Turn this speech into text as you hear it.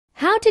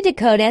How to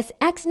decode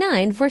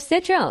SX9 for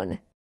Citroen.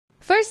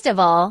 First of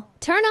all,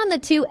 turn on the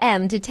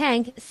 2M to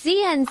tank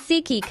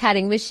CNC key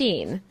cutting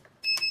machine.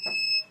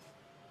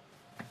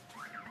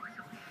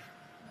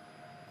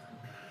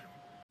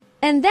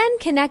 And then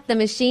connect the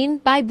machine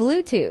by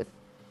Bluetooth.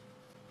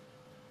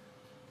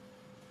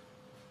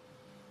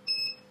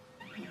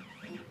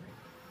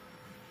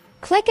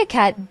 Click a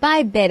cut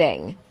by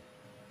bitting.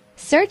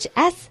 Search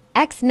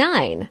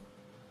SX9.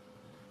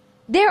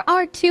 There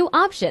are two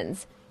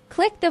options.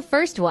 Click the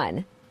first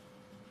one.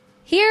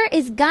 Here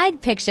is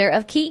guide picture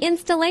of key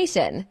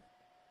installation.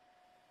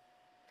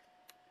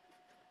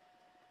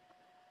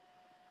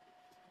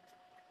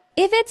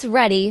 If it's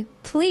ready,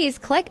 please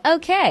click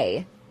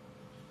OK.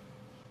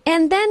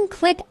 And then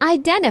click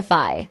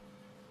Identify.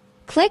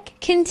 Click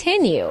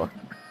Continue.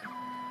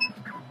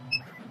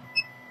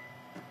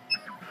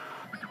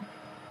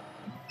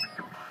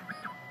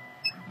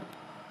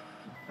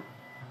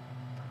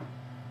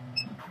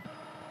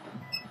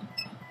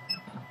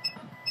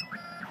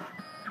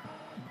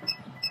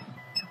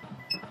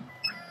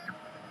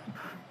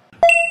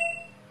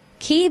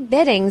 Key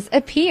bittings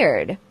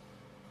appeared.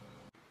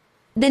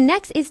 The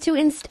next is to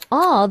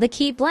install the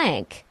key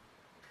blank.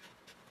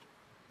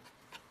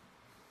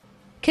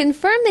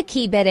 Confirm the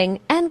key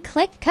bitting and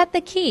click Cut the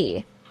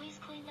key. Please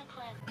clean the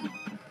clip.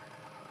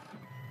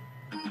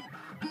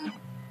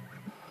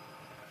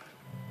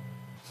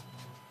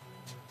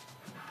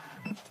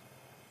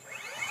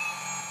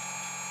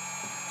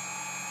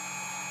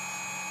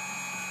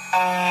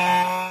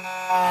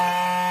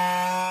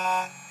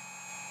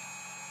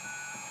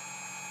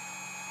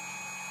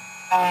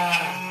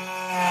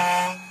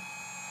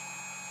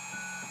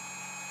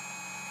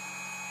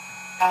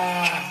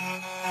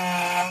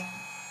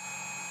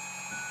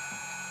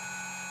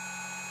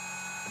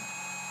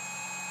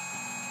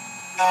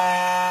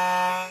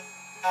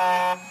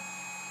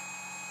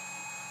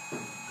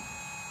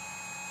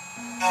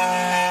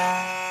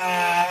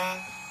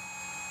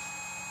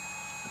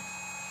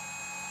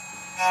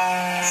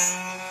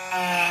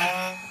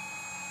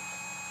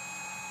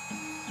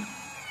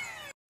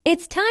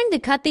 It's time to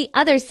cut the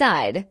other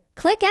side.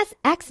 Click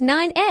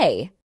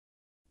SX9A.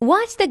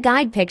 Watch the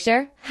guide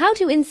picture, how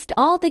to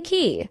install the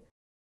key.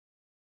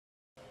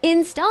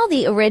 Install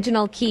the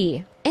original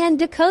key and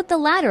decode the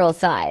lateral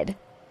side.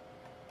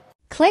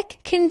 Click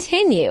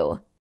Continue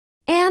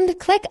and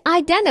click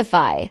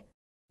Identify.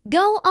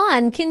 Go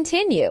on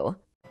Continue.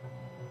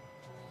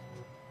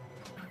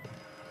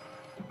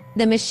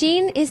 The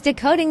machine is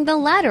decoding the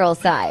lateral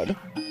side.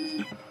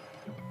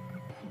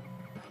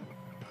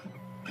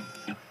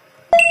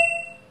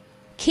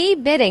 Key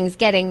bittings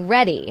getting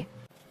ready.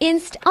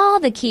 Install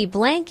the key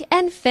blank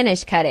and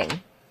finish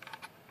cutting.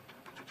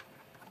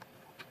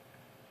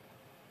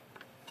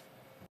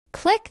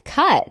 Click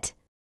Cut.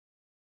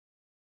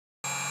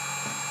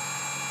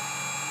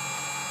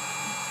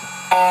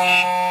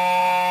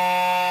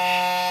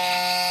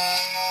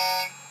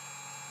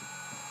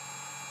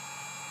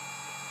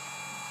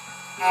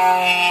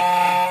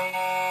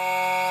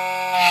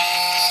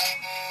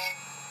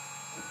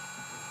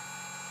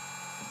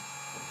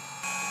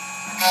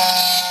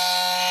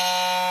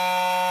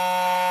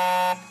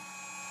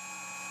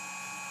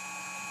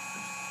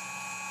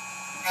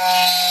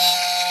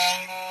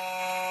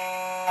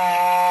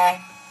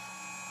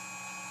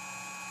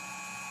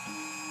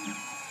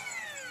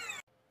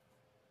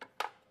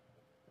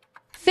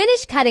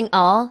 Finish cutting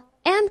all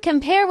and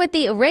compare with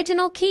the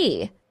original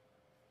key.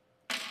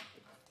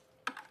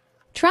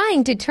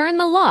 Trying to turn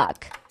the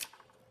lock.